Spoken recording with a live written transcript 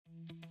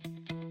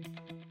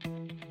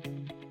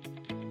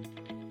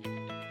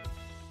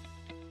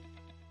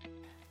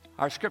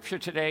Our scripture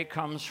today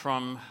comes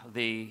from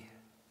the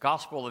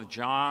Gospel of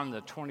John,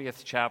 the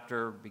 20th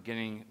chapter,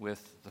 beginning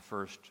with the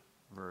first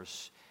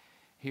verse.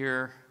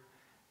 Hear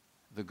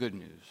the good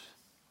news.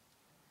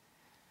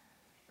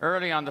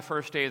 Early on the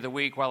first day of the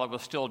week, while it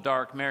was still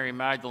dark, Mary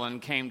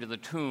Magdalene came to the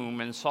tomb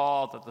and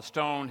saw that the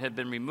stone had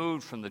been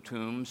removed from the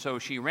tomb. So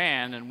she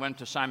ran and went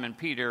to Simon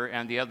Peter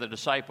and the other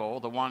disciple,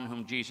 the one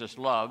whom Jesus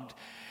loved,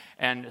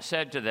 and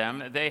said to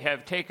them, "They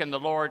have taken the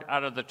Lord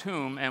out of the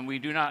tomb, and we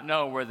do not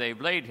know where they've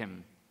laid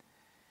him."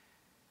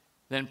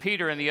 Then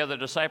Peter and the other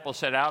disciple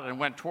set out and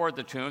went toward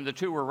the tomb. The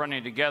two were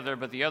running together,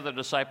 but the other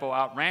disciple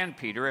outran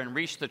Peter and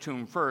reached the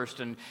tomb first.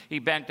 And he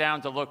bent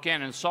down to look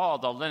in and saw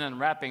the linen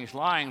wrappings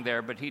lying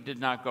there, but he did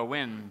not go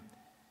in.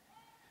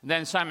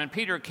 Then Simon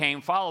Peter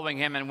came following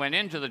him and went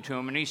into the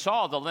tomb, and he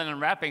saw the linen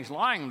wrappings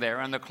lying there,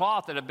 and the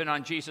cloth that had been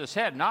on Jesus'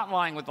 head, not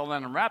lying with the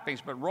linen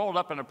wrappings, but rolled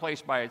up in a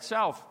place by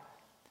itself.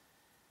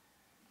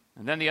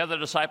 And then the other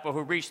disciple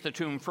who reached the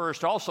tomb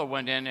first also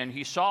went in, and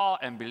he saw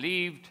and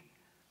believed.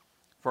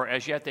 For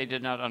as yet they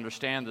did not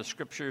understand the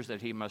scriptures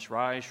that he must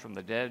rise from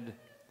the dead.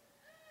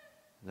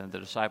 Then the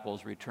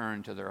disciples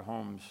returned to their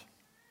homes.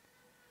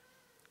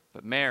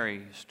 But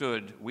Mary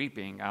stood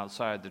weeping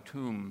outside the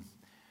tomb.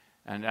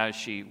 And as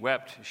she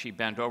wept, she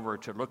bent over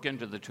to look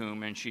into the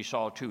tomb, and she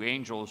saw two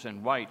angels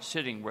in white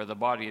sitting where the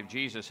body of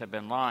Jesus had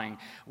been lying,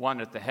 one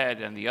at the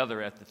head and the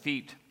other at the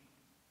feet.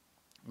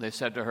 They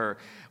said to her,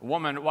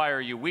 "Woman, why are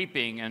you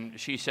weeping?" And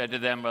she said to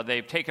them, "Well,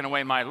 they've taken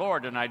away my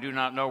Lord, and I do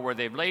not know where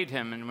they've laid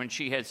him." And when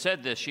she had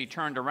said this, she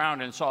turned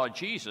around and saw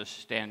Jesus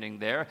standing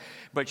there,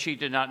 but she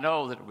did not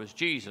know that it was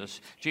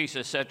Jesus.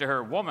 Jesus said to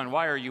her, "Woman,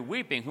 why are you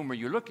weeping? Whom are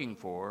you looking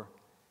for?"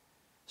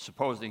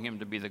 Supposing him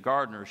to be the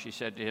gardener, she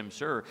said to him,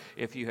 "Sir,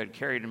 if you have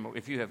carried him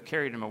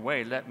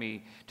away,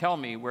 tell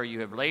me where you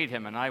have laid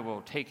him, and I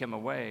will take him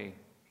away."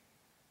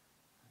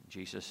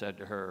 Jesus said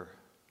to her,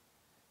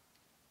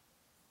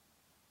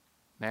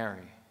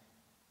 "Mary."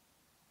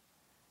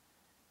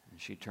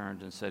 And she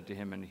turned and said to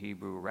him in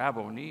Hebrew,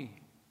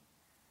 "Rabboni,"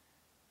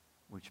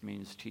 which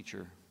means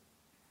teacher.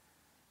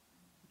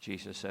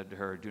 Jesus said to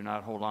her, "Do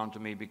not hold on to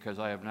me, because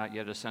I have not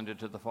yet ascended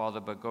to the Father,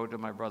 but go to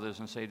my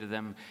brothers and say to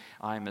them,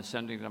 I am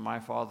ascending to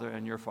my Father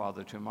and your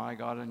Father, to my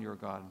God and your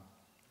God."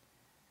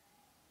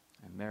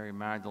 And Mary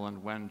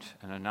Magdalene went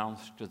and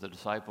announced to the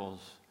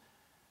disciples,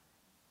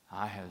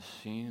 "I have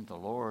seen the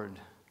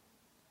Lord."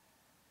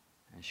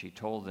 And she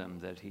told them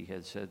that he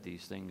had said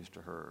these things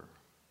to her.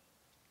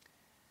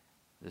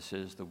 This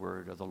is the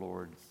word of the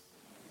Lord.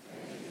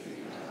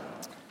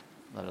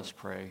 Let us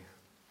pray.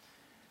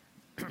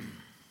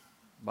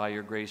 By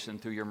your grace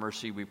and through your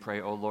mercy, we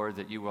pray, O Lord,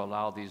 that you will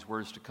allow these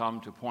words to come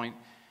to point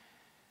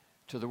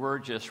to the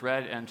word just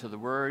read and to the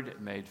word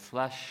made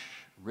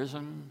flesh,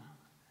 risen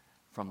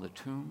from the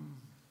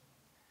tomb.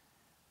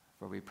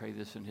 For we pray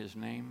this in his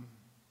name.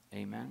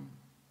 Amen.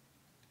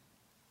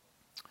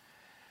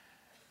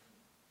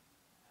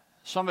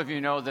 Some of you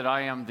know that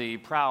I am the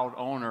proud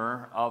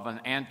owner of an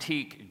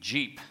antique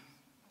Jeep.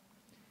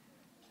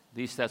 At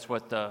least that's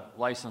what the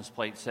license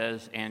plate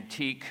says,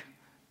 antique,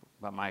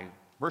 but my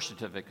birth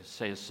certificate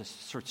says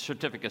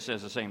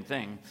the same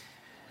thing.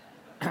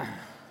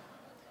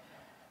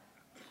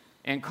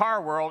 In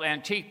car world,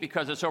 antique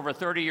because it's over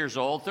 30 years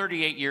old,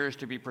 38 years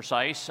to be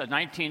precise, a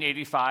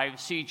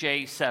 1985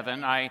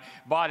 CJ7. I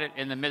bought it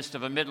in the midst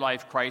of a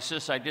midlife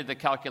crisis. I did the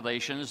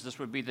calculations. This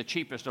would be the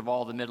cheapest of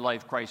all the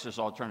midlife crisis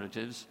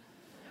alternatives.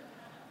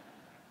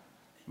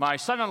 My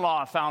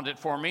son-in-law found it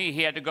for me.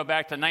 He had to go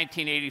back to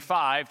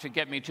 1985 to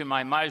get me to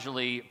my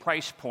miserly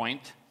price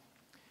point.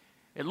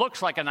 It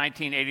looks like a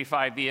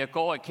 1985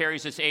 vehicle. It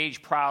carries its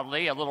age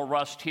proudly, a little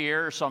rust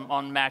here, some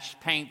unmatched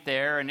paint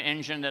there, an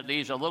engine that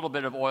leaves a little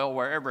bit of oil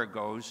wherever it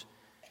goes.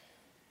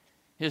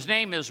 His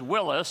name is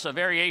Willis, a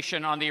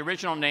variation on the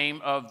original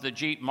name of the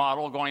Jeep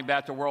model going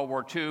back to World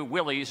War II.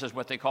 Willies is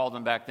what they called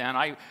them back then.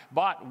 I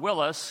bought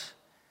Willis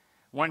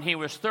when he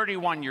was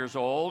 31 years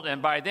old,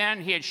 and by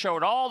then he had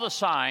showed all the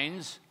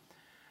signs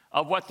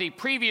of what the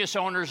previous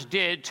owners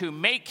did to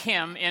make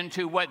him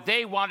into what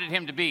they wanted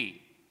him to be.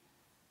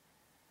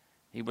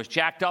 He was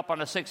jacked up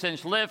on a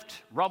 6-inch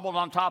lift, rumbled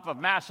on top of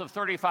massive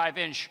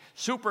 35-inch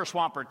Super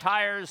Swamper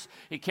tires.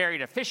 He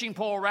carried a fishing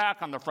pole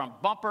rack on the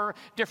front bumper,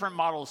 different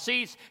model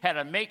seats, had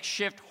a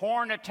makeshift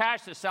horn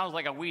attached that sounds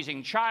like a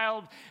wheezing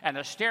child, and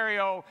a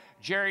stereo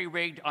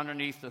jerry-rigged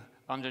underneath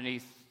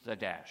the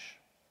dash.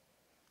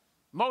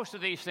 Most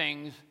of these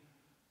things,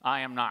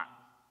 I am not.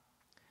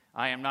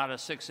 I am not a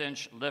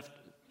 6-inch lift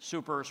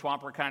Super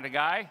Swamper kind of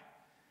guy.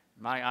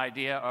 My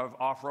idea of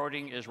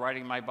off-roading is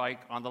riding my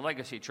bike on the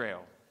Legacy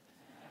Trail.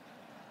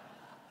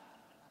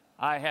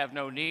 I have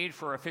no need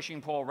for a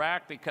fishing pole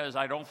rack because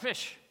I don't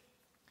fish.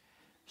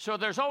 So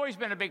there's always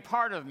been a big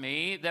part of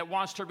me that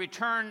wants to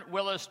return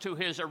Willis to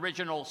his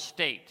original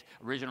state.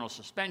 Original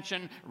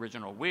suspension,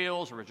 original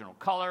wheels, original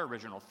color,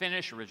 original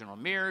finish, original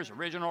mirrors,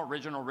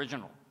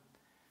 original.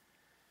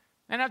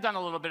 And I've done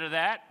a little bit of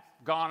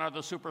that. Gone are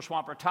the Super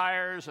Swamper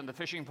tires and the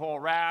fishing pole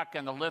rack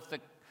and the lift that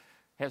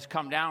has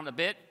come down a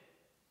bit.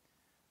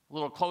 A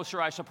little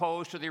closer, I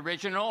suppose, to the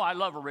original. I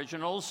love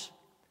originals.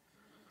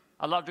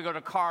 I love to go to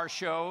car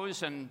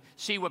shows and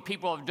see what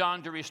people have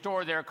done to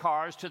restore their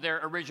cars to their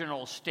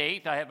original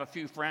state. I have a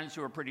few friends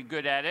who are pretty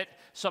good at it.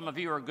 Some of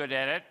you are good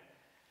at it.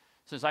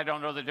 Since I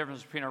don't know the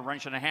difference between a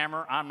wrench and a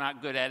hammer, I'm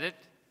not good at it.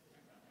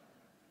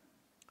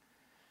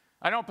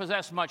 I don't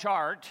possess much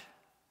art,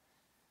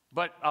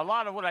 but a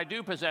lot of what I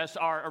do possess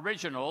are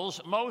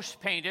originals, most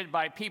painted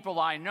by people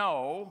I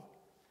know,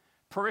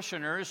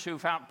 parishioners who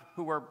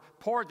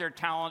poured their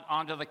talent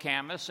onto the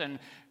canvas and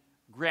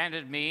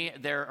granted me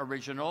their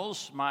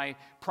originals. My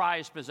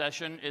prized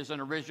possession is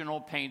an original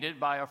painted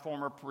by a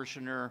former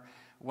parishioner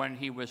when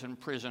he was in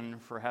prison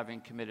for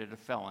having committed a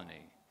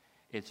felony.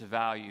 Its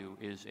value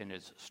is in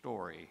its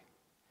story.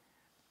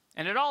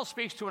 And it all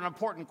speaks to an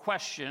important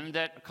question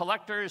that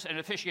collectors and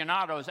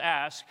aficionados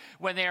ask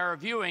when they are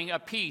viewing a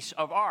piece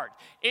of art.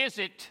 Is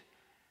it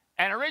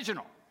an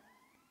original?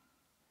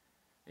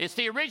 It's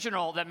the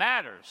original that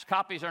matters.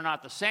 Copies are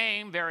not the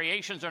same,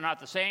 variations are not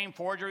the same,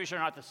 forgeries are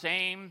not the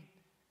same.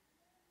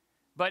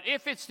 But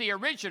if it's the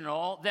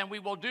original, then we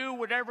will do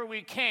whatever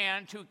we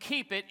can to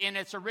keep it in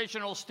its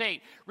original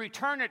state,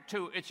 return it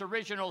to its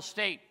original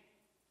state.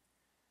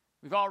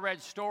 We've all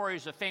read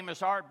stories of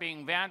famous art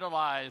being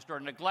vandalized or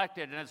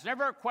neglected, and it's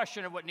never a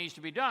question of what needs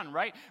to be done,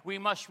 right? We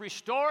must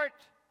restore it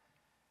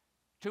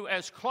to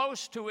as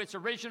close to its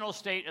original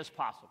state as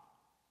possible.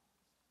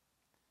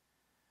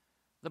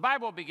 The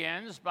Bible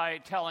begins by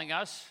telling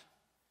us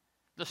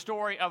the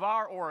story of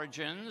our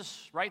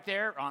origins. Right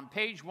there on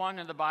page 1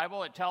 in the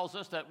Bible, it tells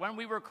us that when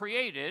we were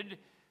created,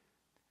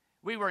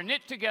 we were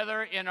knit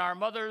together in our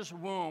mother's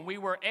womb. We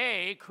were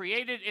A,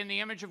 created in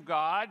the image of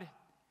God,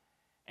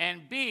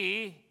 and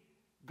B,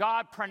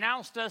 God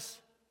pronounced us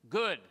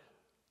good.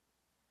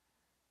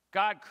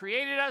 God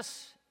created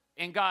us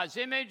in God's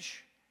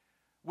image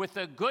with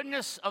the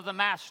goodness of the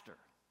Master.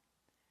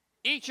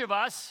 Each of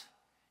us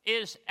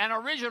is an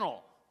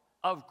original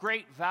of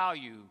great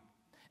value,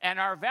 and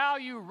our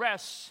value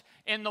rests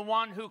in the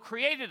one who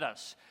created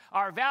us.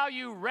 Our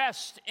value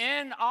rests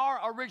in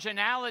our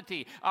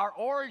originality, our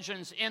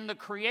origins in the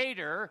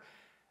Creator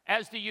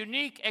as the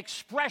unique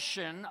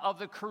expression of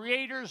the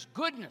Creator's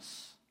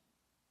goodness.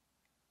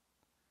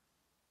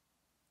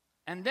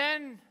 And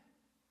then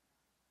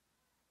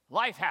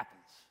life happens.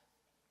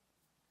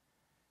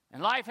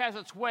 And life has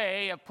its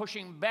way of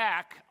pushing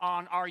back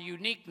on our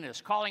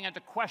uniqueness, calling into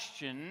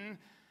question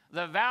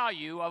the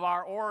value of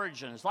our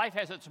origins. Life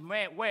has its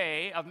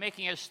way of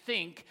making us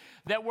think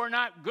that we're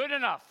not good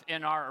enough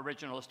in our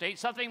original state.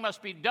 Something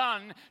must be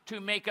done to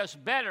make us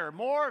better,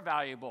 more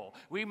valuable.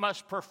 We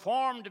must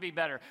perform to be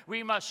better.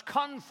 We must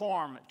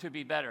conform to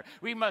be better.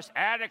 We must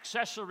add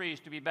accessories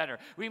to be better.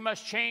 We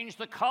must change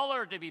the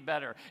color to be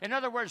better. In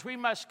other words, we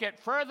must get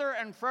further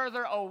and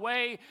further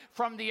away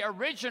from the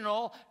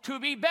original to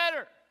be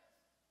better.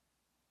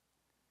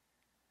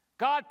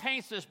 God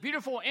paints this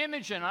beautiful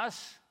image in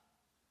us.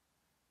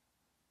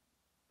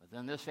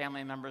 Then this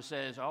family member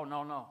says, oh,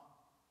 no,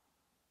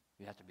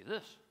 you have to be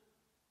this.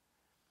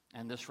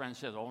 And this friend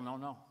says, oh,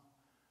 no,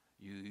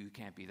 you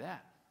can't be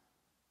that.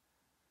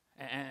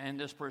 And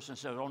this person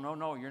says, oh,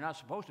 no, you're not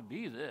supposed to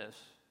be this.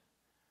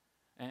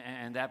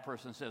 And that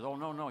person says, oh,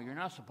 no, you're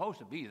not supposed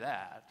to be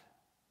that.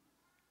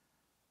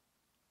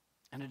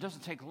 And it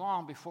doesn't take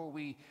long before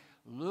we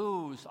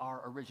lose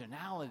our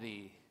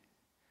originality,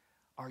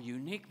 our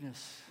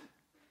uniqueness.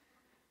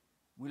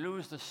 We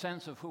lose the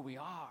sense of who we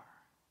are.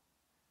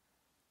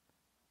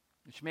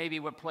 Which may be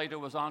what Plato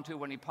was onto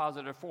when he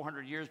posited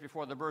 400 years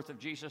before the birth of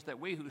Jesus, that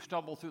we who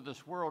stumble through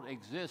this world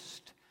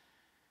exist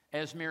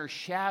as mere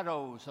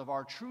shadows of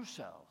our true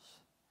selves.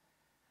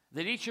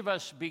 That each of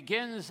us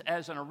begins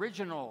as an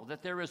original,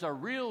 that there is a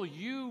real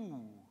you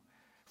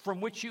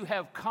from which you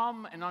have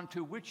come and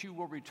unto which you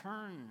will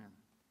return.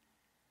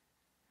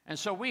 And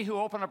so we who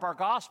open up our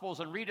Gospels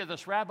and read of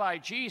this Rabbi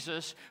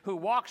Jesus who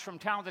walks from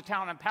town to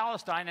town in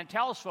Palestine and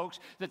tells folks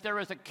that there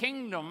is a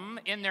kingdom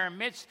in their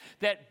midst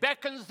that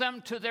beckons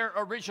them to their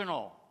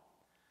original.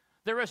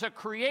 There is a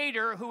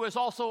creator who is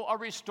also a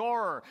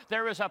restorer.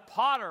 There is a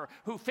potter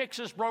who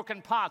fixes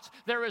broken pots.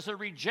 There is a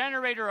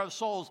regenerator of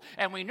souls.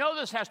 And we know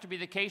this has to be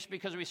the case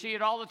because we see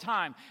it all the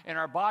time in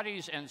our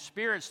bodies and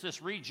spirits,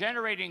 this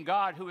regenerating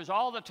God who is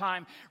all the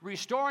time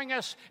restoring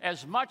us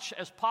as much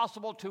as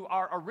possible to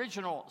our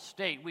original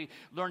state. We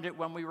learned it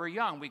when we were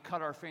young. We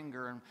cut our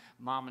finger and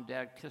mom and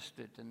dad kissed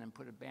it and then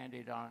put a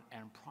Band-Aid on it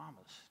and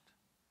promised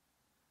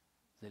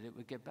that it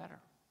would get better.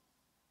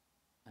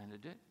 And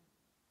it did.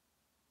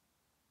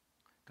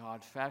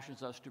 God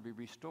fashions us to be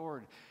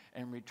restored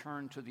and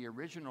returned to the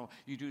original.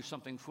 You do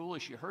something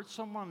foolish, you hurt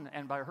someone,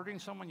 and by hurting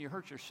someone, you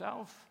hurt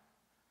yourself.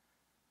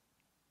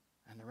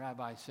 And the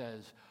rabbi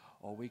says,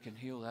 oh, we can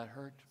heal that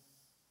hurt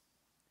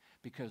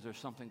because there's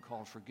something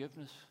called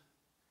forgiveness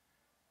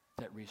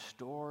that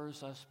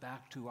restores us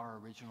back to our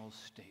original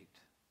state.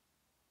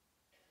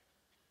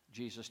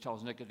 Jesus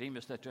tells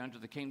Nicodemus that to enter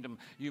the kingdom,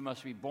 you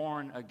must be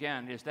born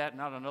again. Is that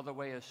not another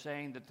way of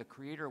saying that the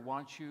Creator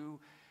wants you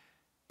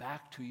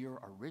back to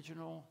your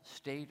original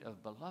state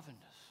of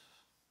belovedness?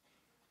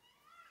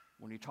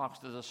 When he talks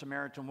to the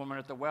Samaritan woman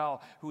at the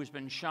well who has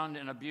been shunned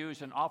and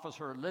abused and offers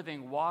her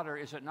living water,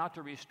 is it not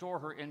to restore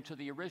her into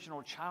the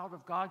original child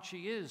of God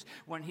she is?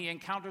 When he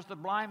encounters the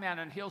blind man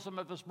and heals him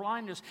of his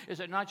blindness,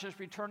 is it not just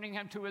returning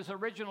him to his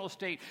original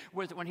state?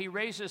 When he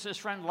raises his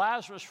friend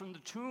Lazarus from the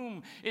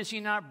tomb, is he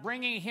not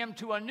bringing him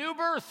to a new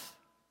birth?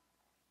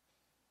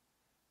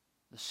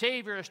 The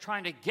Savior is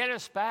trying to get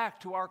us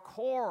back to our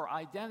core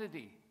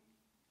identity.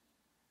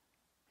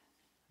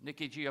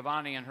 Nikki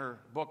Giovanni, in her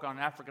book on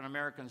African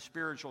American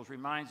spirituals,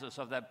 reminds us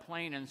of that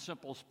plain and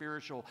simple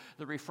spiritual,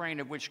 the refrain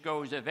of which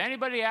goes, if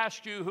anybody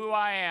asks you who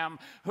I am,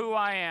 who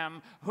I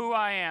am, who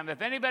I am,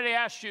 if anybody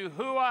asks you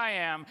who I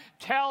am,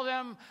 tell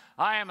them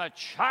I am a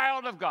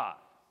child of God.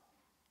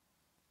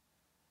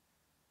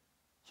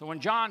 So when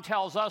John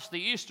tells us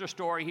the Easter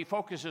story, he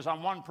focuses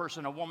on one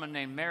person, a woman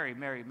named Mary,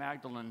 Mary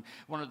Magdalene,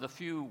 one of the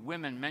few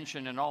women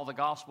mentioned in all the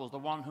Gospels, the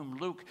one whom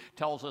Luke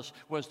tells us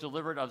was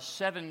delivered of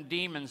 7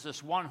 demons,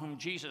 this one whom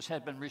Jesus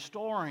had been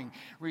restoring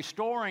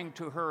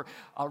to her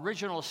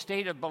original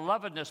state of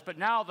belovedness. But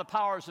now the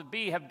powers that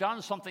be have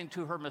done something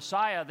to her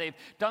Messiah. They've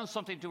done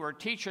something to her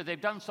teacher.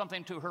 They've done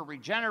something to her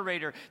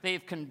regenerator.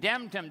 They've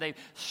condemned him. They've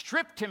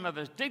stripped him of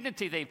his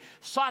dignity. They've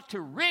sought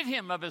to rid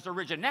him of his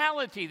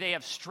originality. They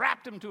have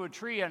strapped him to a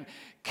tree and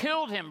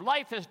killed him.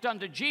 Life has done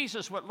to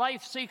Jesus what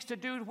life seeks to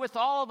do with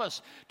all of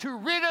us, to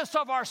rid us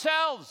of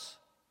ourselves,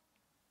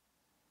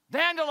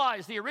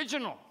 vandalize the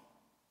original.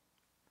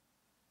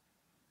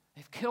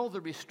 They've killed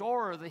the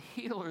restorer, the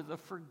healer, the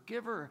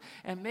forgiver,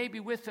 and maybe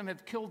with them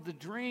have killed the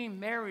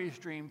dream, Mary's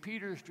dream,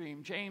 Peter's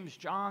dream, James,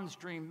 John's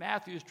dream,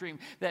 Matthew's dream,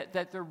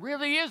 that there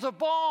really is a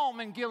balm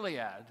in Gilead,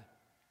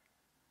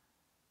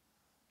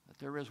 that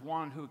there is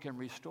one who can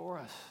restore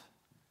us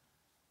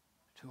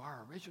to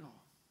our original.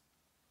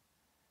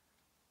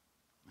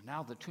 And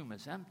now the tomb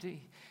is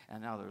empty,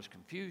 and now there's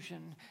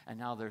confusion, and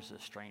now there's a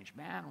strange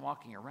man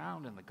walking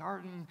around in the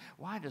garden.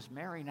 Why does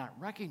Mary not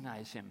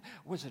recognize him?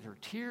 Was it her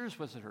tears?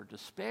 Was it her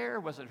despair?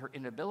 Was it her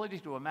inability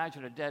to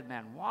imagine a dead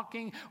man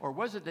walking? Or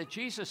was it that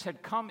Jesus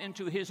had come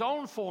into his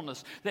own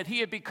fullness, that he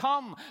had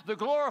become the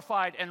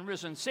glorified and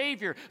risen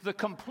Savior, the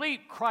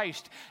complete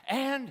Christ,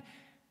 and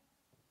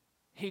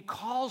he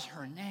calls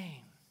her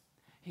name?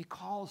 He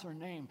calls her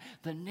name,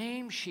 the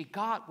name she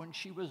got when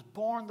she was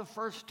born the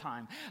first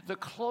time, the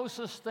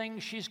closest thing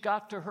she's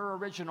got to her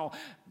original.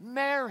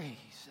 Mary,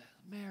 he says,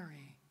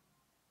 Mary.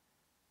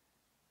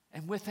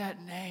 And with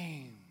that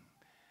name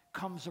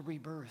comes a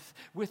rebirth.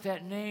 With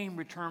that name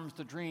returns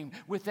the dream.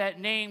 With that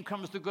name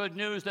comes the good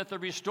news that the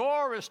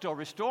restorer is still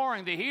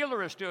restoring, the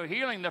healer is still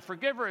healing, the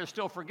forgiver is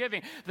still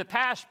forgiving. The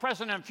past,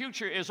 present, and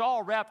future is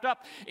all wrapped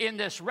up in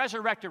this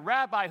resurrected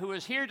rabbi who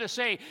is here to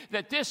say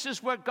that this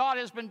is what God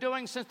has been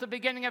doing since the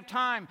beginning of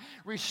time,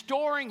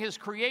 restoring his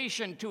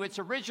creation to its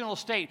original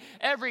state.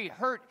 Every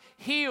hurt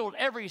healed,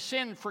 every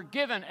sin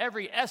forgiven,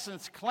 every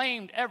essence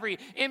claimed, every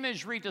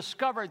image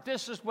rediscovered.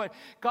 This is what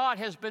God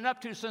has been up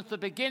to since the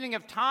beginning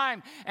of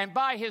time. And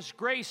by his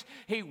grace,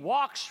 he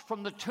walks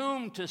from the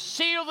tomb to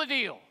seal the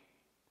deal.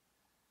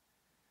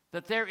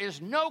 That there is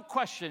no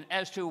question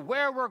as to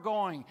where we're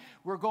going.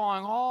 We're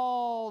going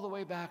all the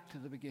way back to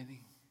the beginning.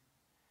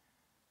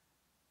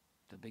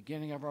 The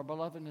beginning of our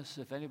belovedness.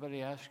 If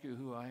anybody asks you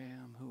who I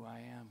am, who I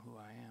am, who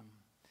I am.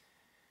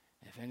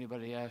 If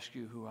anybody asks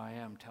you who I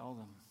am, tell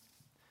them,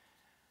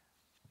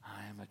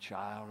 I am a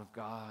child of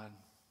God.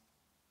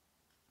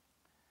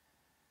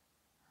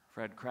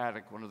 Fred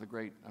Craddock, one of the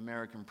great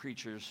American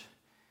preachers,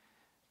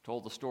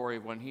 told the story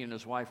of when he and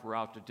his wife were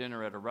out to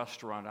dinner at a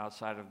restaurant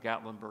outside of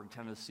Gatlinburg,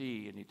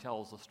 Tennessee, and he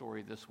tells the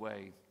story this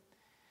way.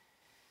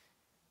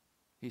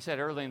 He said,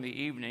 early in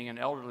the evening, an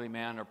elderly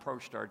man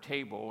approached our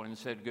table and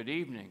said, "Good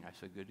evening." I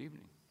said, "Good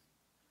evening."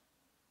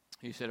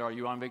 He said, "Are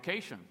you on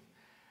vacation?"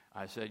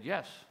 I said,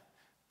 "Yes."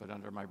 But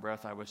under my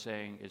breath, I was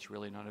saying, "It's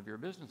really none of your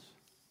business."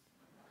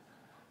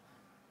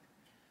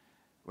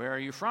 "Where are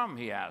you from?"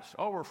 he asked.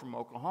 "Oh, we're from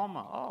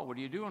Oklahoma." "Oh, what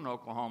do you do in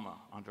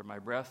Oklahoma?" Under my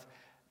breath,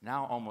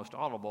 now almost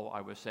audible,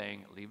 I was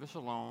saying, "Leave us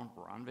alone,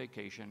 we're on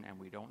vacation, and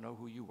we don't know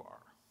who you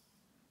are."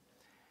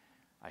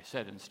 I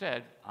said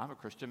instead, "I'm a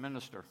Christian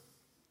minister."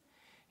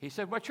 He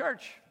said, "What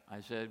church?"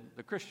 I said,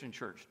 "The Christian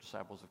Church,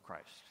 Disciples of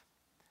Christ."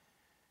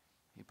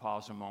 He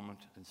paused a moment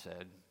and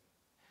said,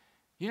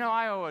 "You know,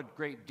 I owe a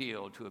great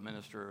deal to a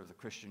minister of the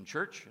Christian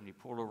Church," and he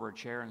pulled over a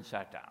chair and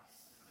sat down.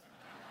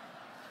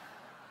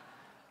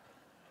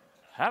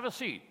 "Have a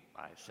seat,"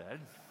 I said.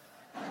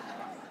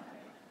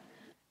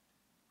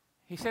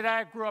 He said,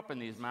 "I grew up in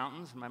these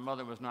mountains. My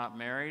mother was not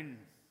married.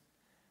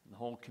 The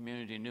whole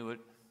community knew it.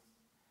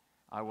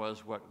 I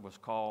was what was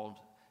called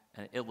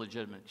an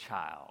illegitimate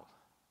child.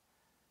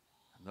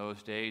 In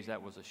those days,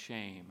 that was a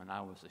shame, and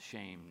I was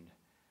ashamed.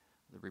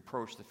 The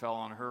reproach that fell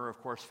on her, of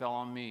course, fell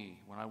on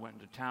me. When I went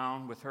into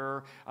town with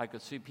her, I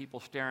could see people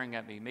staring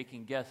at me,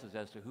 making guesses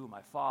as to who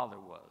my father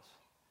was.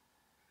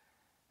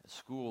 At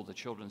school, the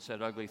children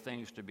said ugly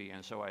things to me,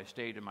 and so I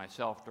stayed to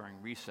myself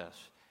during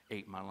recess,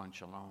 ate my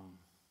lunch alone.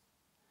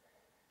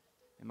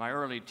 In my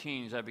early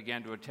teens, I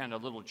began to attend a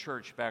little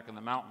church back in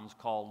the mountains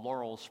called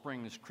Laurel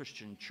Springs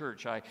Christian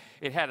Church.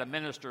 It had a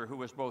minister who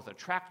was both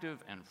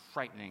attractive and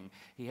frightening.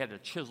 He had a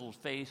chiseled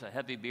face, a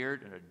heavy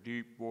beard, and a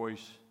deep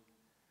voice.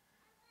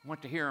 I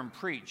went to hear him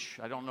preach.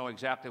 I don't know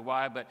exactly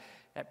why, but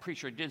that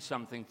preacher did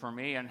something for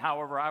me. And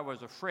however, I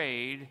was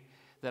afraid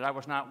that I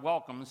was not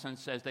welcome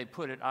since, as they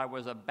put it, I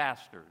was a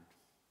bastard.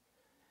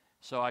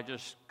 So I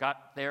just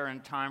got there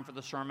in time for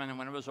the sermon, and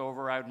when it was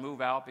over, I would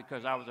move out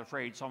because I was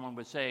afraid someone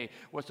would say,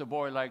 "What's a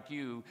boy like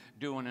you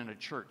doing in a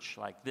church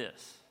like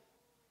this?"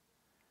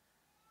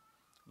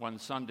 One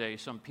Sunday,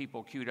 some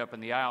people queued up in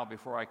the aisle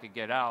before I could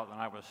get out,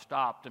 and I was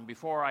stopped. And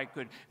before I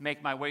could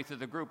make my way through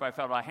the group, I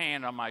felt a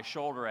hand on my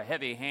shoulder, a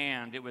heavy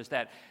hand. It was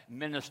that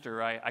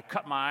minister. I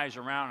cut my eyes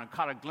around and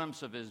caught a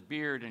glimpse of his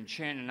beard and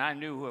chin, and I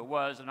knew who it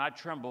was, and I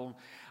trembled.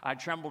 I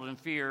trembled in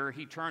fear.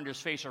 He turned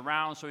his face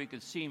around so he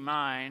could see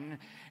mine,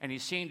 and he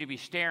seemed to be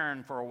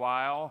staring for a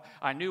while.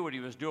 I knew what he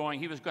was doing.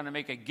 He was going to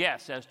make a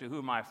guess as to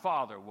who my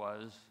father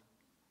was.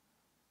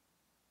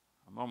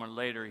 A moment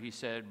later, he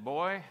said,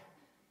 "Boy,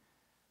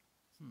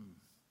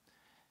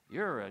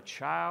 you're a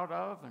child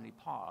of," and he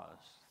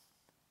paused.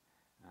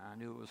 I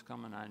knew it was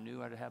coming. I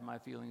knew I'd have my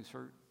feelings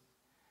hurt.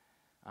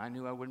 I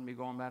knew I wouldn't be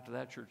going back to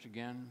that church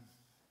again.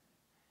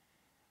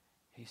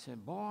 He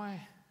said,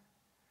 "Boy,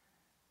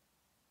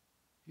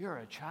 you're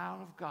a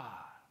child of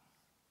God.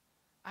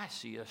 I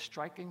see a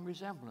striking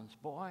resemblance,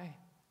 boy."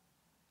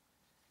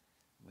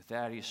 With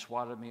that, he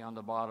swatted me on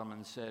the bottom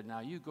and said,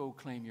 "Now you go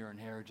claim your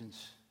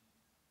inheritance."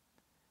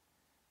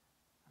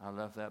 I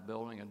left that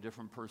building a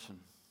different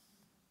person.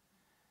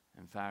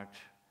 In fact,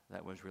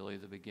 that was really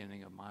the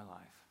beginning of my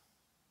life.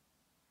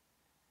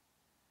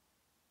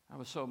 I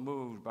was so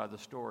moved by the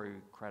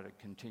story, Craddock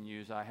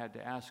continues, I had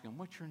to ask him,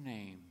 "What's your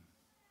name?"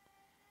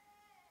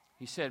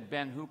 He said,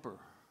 "Ben Hooper."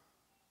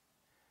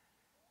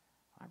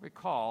 I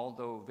recall,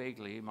 though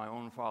vaguely, my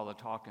own father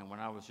talking when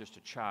I was just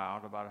a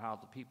child about how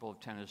the people of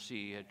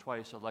Tennessee had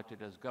twice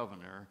elected as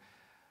governor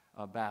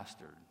a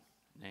bastard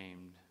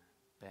named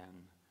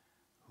Ben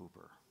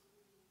Hooper.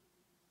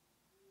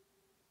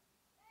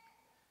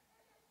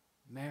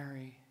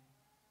 Mary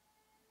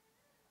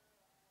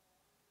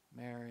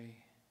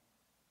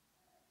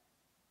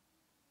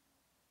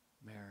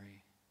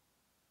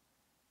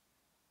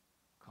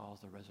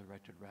calls the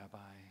resurrected rabbi.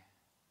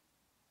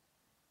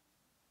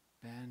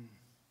 Ben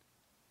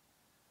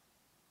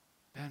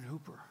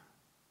Hooper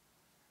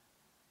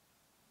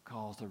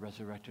calls the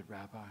resurrected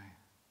rabbi.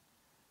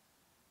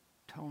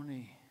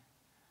 Tony,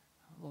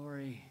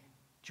 Lori,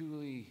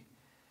 Julie,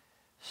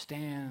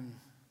 Stan,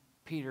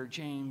 Peter,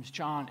 James,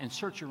 John,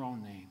 insert your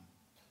own name.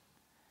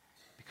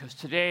 Because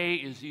today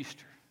is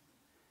Easter.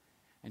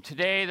 And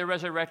today the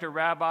resurrected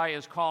rabbi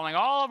is calling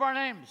all of our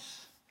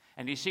names.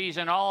 And he sees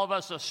in all of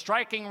us a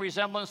striking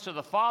resemblance to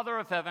the Father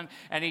of heaven.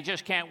 And he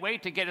just can't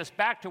wait to get us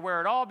back to where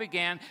it all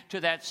began,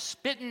 to that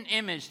spitting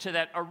image, to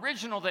that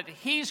original that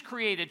he's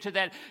created, to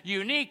that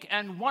unique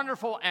and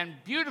wonderful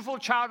and beautiful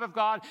child of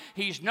God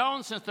he's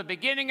known since the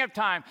beginning of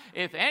time.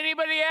 If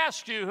anybody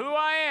asks you who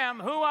I am,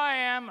 who I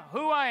am,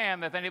 who I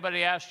am, if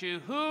anybody asks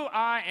you who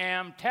I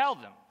am, tell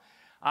them,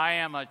 I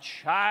am a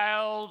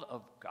child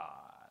of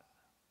God.